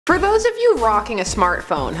For those of you rocking a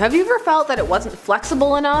smartphone, have you ever felt that it wasn't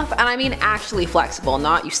flexible enough? And I mean actually flexible,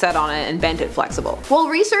 not you sat on it and bent it flexible. Well,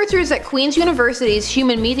 researchers at Queen's University's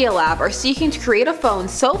Human Media Lab are seeking to create a phone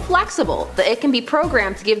so flexible that it can be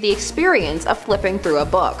programmed to give the experience of flipping through a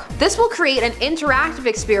book. This will create an interactive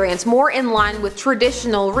experience more in line with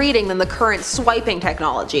traditional reading than the current swiping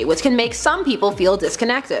technology, which can make some people feel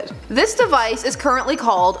disconnected. This device is currently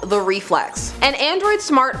called the ReFlex, an Android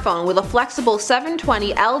smartphone with a flexible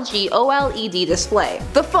 720 LG OLED display.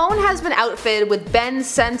 The phone has been outfitted with bend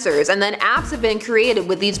sensors, and then apps have been created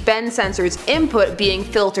with these bend sensors input being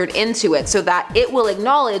filtered into it so that it will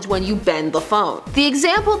acknowledge when you bend the phone. The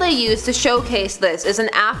example they use to showcase this is an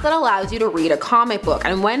app that allows you to read a comic book,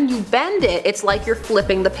 and when you bend it, it's like you're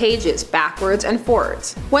flipping the pages backwards and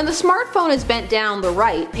forwards. When the smartphone is bent down the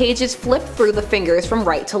right, pages flip through the fingers from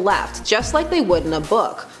right to left, just like they would in a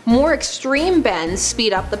book. More extreme bends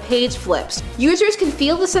speed up the page flips. Users can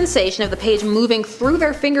feel the sensation of the page moving through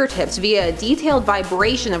their fingertips via a detailed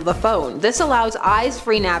vibration of the phone. This allows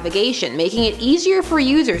eyes-free navigation, making it easier for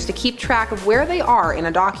users to keep track of where they are in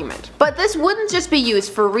a document. But this wouldn't just be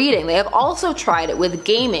used for reading, they have also tried it with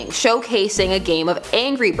gaming, showcasing a game of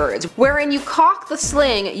Angry Birds, wherein you cock the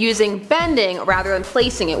sling using bending rather than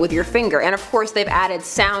placing it with your finger, and of course they've added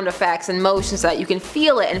sound effects and motion so that you can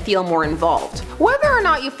feel it and feel more involved. Whether or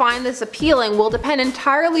not you find this appealing will depend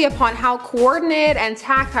entirely upon how coordinated and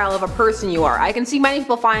tactile of a person you are. I can see many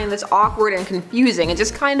people finding this awkward and confusing and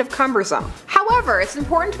just kind of cumbersome. However, it's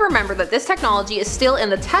important to remember that this technology is still in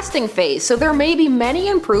the testing phase, so there may be many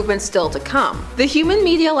improvements still to come. The Human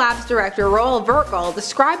Media Lab's director Roel Vertgel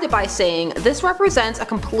described it by saying, "This represents a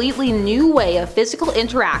completely new way of physical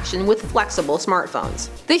interaction with flexible smartphones."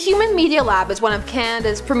 The Human Media Lab is one of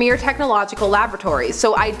Canada's premier technological laboratories,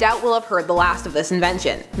 so I doubt we'll have heard the last of this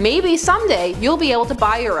invention. Maybe someday you'll be able to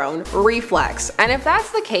buy your own ReFlex, and if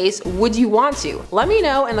that's the case, would you want to? Let me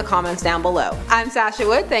know in the comments down below. I'm Sasha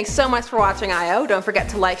Wood, thanks so much for watching I.O. Don't forget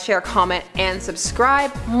to like, share, comment, and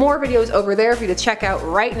subscribe. More videos over there for you to check out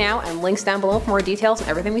right now, and links down below for more details on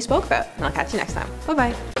everything we spoke about. And I'll catch you next time. Bye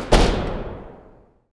bye.